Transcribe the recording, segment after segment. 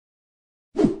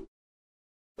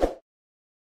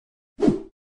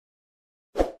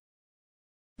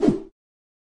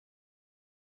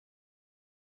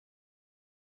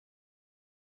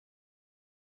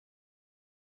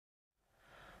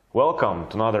Welcome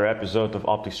to another episode of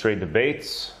Optics Trade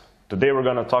Debates. Today we're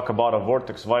going to talk about a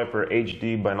Vortex Viper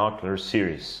HD binocular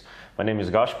series. My name is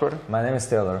Gaspar. My name is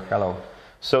Theodor. Hello.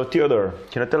 So Theodor,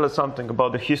 can you tell us something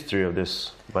about the history of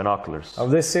this binoculars?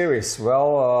 Of this series?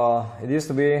 Well, it used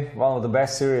to be one of the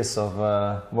best series of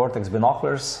Vortex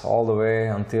binoculars all the way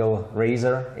until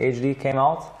Razer HD came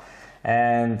out.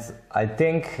 And I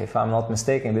think, if I'm not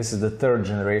mistaken, this is the third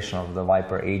generation of the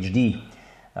Viper HD.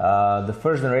 The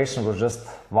first generation was just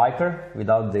Viper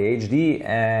without the HD,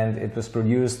 and it was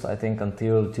produced, I think,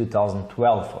 until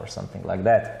 2012 or something like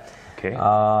that. Okay.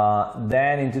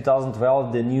 Then in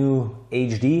 2012 the new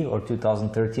HD, or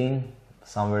 2013,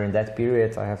 somewhere in that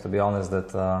period. I have to be honest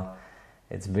that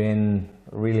it's been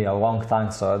really a long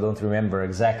time, so I don't remember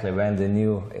exactly when the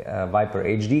new Viper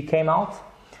HD came out.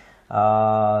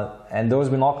 And those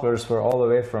binoculars were all the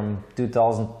way from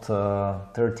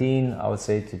 2013, I would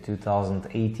say, to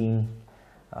 2018.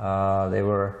 They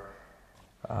were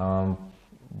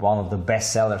one of the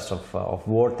best sellers of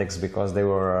Vortex, because they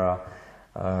were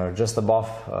just above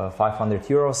 500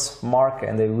 euros mark,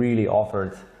 and they really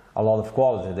offered a lot of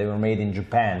quality. They were made in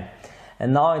Japan.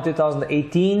 And now in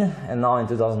 2018 and now in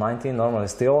 2019, normally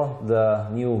still, the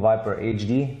new Viper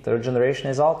HD third generation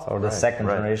is out, or the second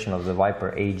generation of the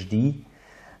Viper HD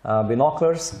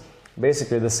binoculars.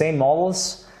 Basically the same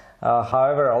models,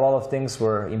 however a lot of things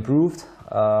were improved,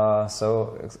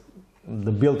 so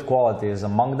the build quality is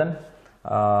among them,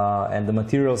 and the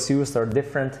materials used are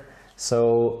different.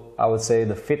 So I would say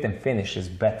the fit and finish is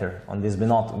better on these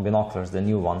binoculars, the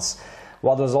new ones.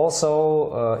 What was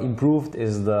also improved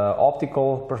is the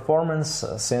optical performance,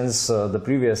 since the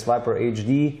previous Viper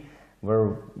HD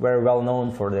were very well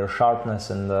known for their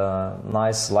sharpness and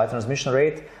nice light transmission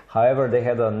rate. However, they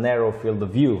had a narrow field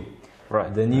of view.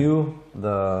 Right.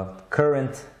 The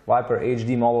current Viper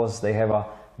HD models, they have a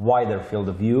wider field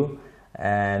of view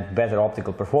and better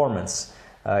optical performance.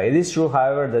 It is true,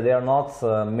 however, that they are not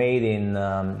made in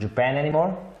Japan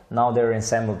anymore. Now they're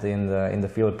assembled in the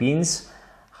Philippines.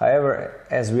 However,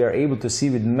 as we are able to see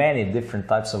with many different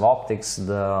types of optics,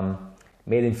 the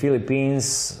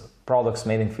products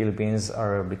made in Philippines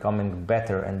are becoming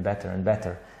better and better and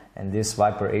better. And these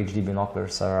Viper HD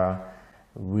binoculars are a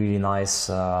really nice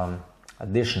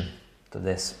addition to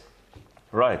this.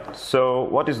 Right. So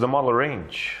what is the model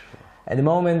range? At the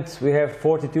moment we have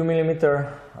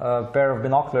 42mm pair of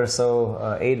binoculars, so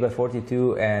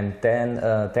 8x42 and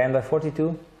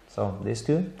 10x42, so these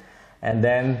two. And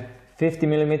then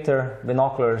 50mm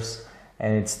binoculars,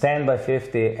 and it's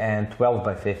 10x50 and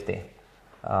 12x50.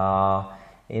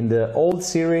 In the old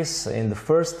series, in the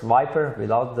first Viper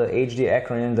without the HD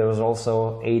acronym, there was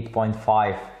also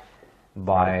 8.5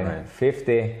 by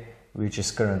 50, which is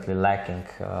currently lacking,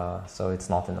 so it's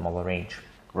not in the model range.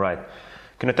 Right.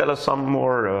 Can you tell us some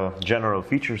more general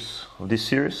features of this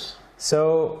series?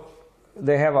 So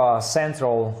they have a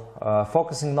central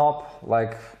focusing knob,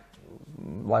 like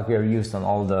we are used on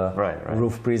all the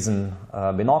roof prism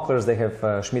binoculars. They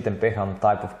have Schmidt & Pehan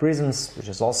type of prisms, which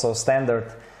is also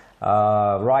standard.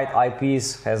 Right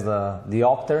eyepiece has the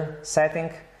diopter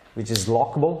setting, which is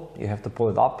lockable. You have to pull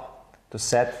it up to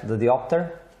set the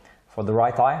diopter for the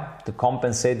right eye, to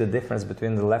compensate the difference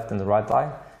between the left and the right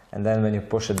eye. And then when you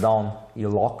push it down, you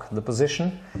lock the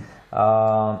position.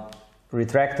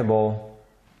 Retractable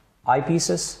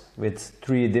eyepieces with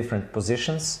 3 different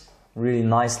positions, really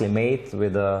nicely made,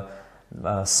 with a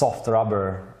soft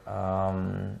rubber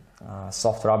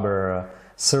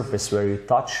surface where you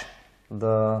touch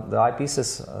the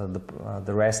eyepieces.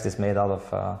 The rest is made out of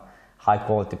high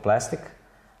quality plastic.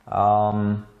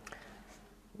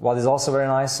 What is also very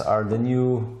nice are the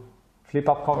new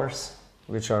flip-up covers,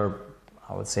 which are,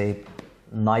 I would say,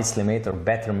 nicely made, or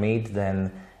better made than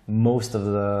most of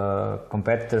the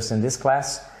competitors in this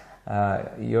class.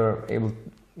 You're able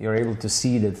to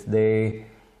see that they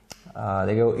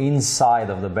go inside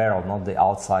of the barrel, not the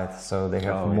outside, so they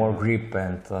have more grip,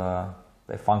 and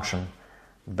they function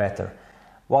better.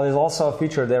 What is also a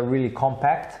feature, they're really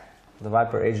compact. The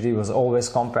Viper HD was always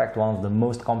compact, one of the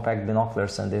most compact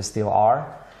binoculars, and they still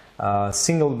are.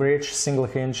 Single bridge, single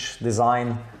hinge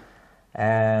design,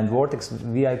 and Vortex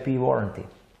VIP warranty.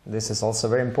 This is also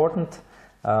very important.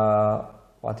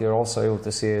 What you're also able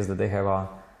to see is that they have a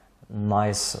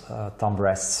nice thumb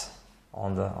rests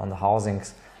on the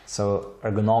housings, so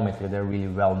ergonomically they're really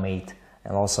well made,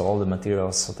 and also all the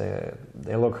materials, so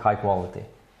they look high quality.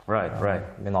 Right.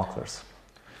 Binoculars.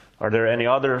 Are there any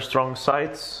other strong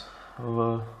sides?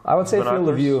 I would say field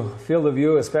of view. Field of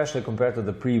view, especially compared to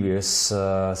the previous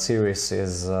series,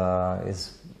 it's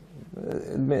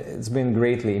been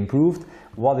greatly improved.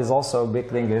 What is also a big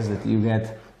thing is that you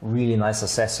get really nice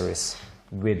accessories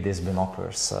with these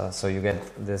binoculars. So you get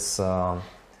this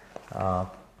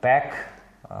pack,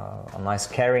 a nice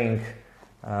carrying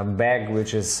bag,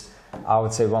 which is, I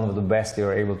would say, one of the best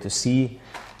you're able to see,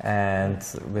 and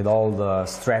with all the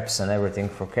straps and everything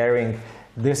for carrying.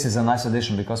 This is a nice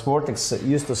addition because Vortex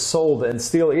used to sold and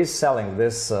still is selling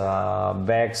these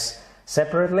bags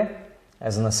separately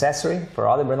as an accessory for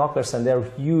other binoculars, and they're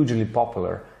hugely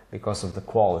popular because of the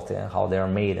quality and how they are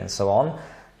made and so on.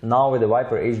 Now with the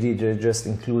Viper HD, they just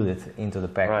include it into the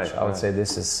package. I would say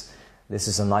this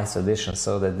is a nice addition,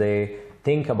 so that they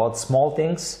think about small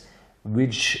things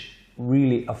which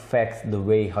really affect the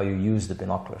way how you use the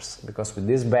binoculars. Because with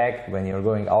this bag, when you're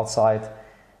going outside,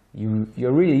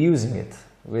 you're really using it.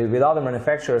 With other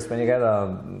manufacturers, when you get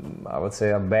I would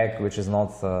say a bag which is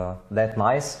not that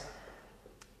nice,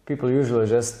 people usually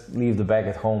just leave the bag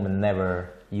at home and never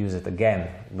use it again.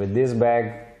 With this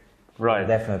bag, you're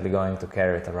definitely going to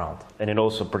carry it around. And it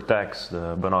also protects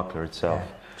the binocular itself.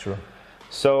 Yeah, true.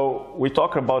 So we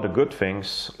talk about the good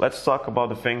things. Let's talk about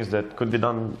the things that could be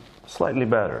done slightly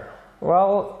better.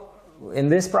 Well, in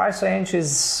this price range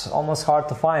is almost hard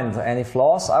to find any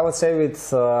flaws. I would say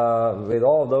with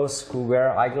all of those who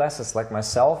wear eyeglasses like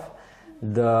myself,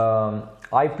 the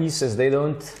eyepieces, they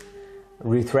don't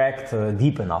retract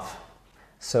deep enough.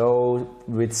 So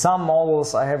with some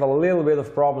models I have a little bit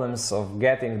of problems of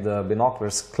getting the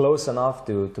binoculars close enough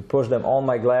to push them on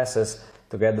my glasses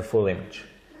to get the full image.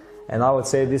 And I would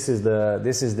say this is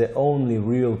the only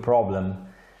real problem,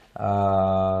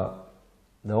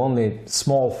 the only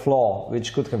small flaw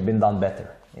which could have been done better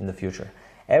in the future.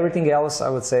 Everything else, I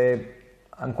would say,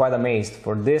 I'm quite amazed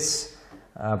for this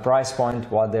price point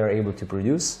what they're able to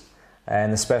produce,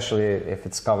 and especially if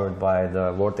it's covered by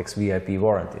the Vortex VIP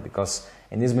warranty, because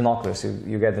in these binoculars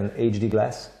you get an HD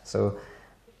glass. So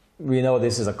we know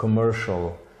this is a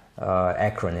commercial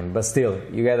acronym, but still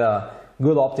you get a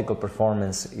good optical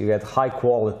performance, you get high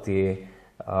quality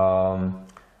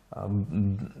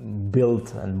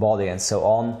build and body and so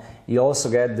on. You also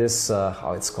get this,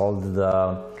 how it's called,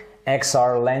 the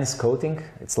XR lens coating.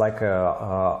 It's like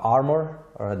a armor,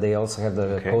 or they also have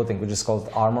the coating which is called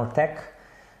ArmorTek.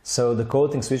 So the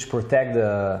coatings which protect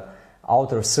the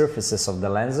outer surfaces of the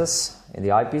lenses in the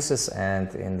eyepieces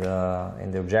and in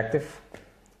the objective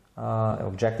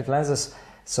lenses,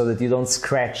 so that you don't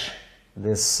scratch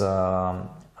this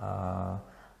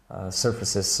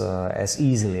surfaces as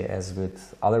easily as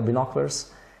with other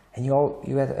binoculars, and you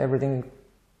get everything,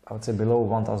 I would say, below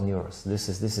 1,000 euros. This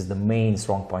is the main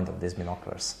strong point of these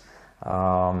binoculars,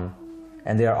 and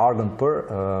they are argon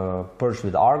purged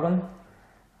with argon,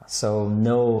 so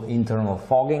no internal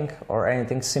fogging or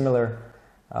anything similar.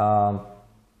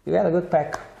 You get a good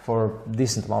pack for a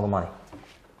decent amount of money.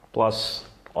 Plus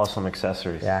awesome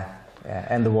accessories. Yeah,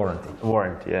 and the warranty.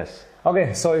 Warranty, yes.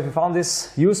 Okay, so if you found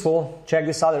this useful, check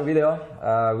this other video.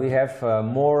 We have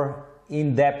more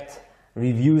in-depth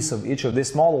reviews of each of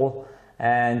this model,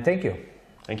 and thank you.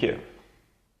 Thank you.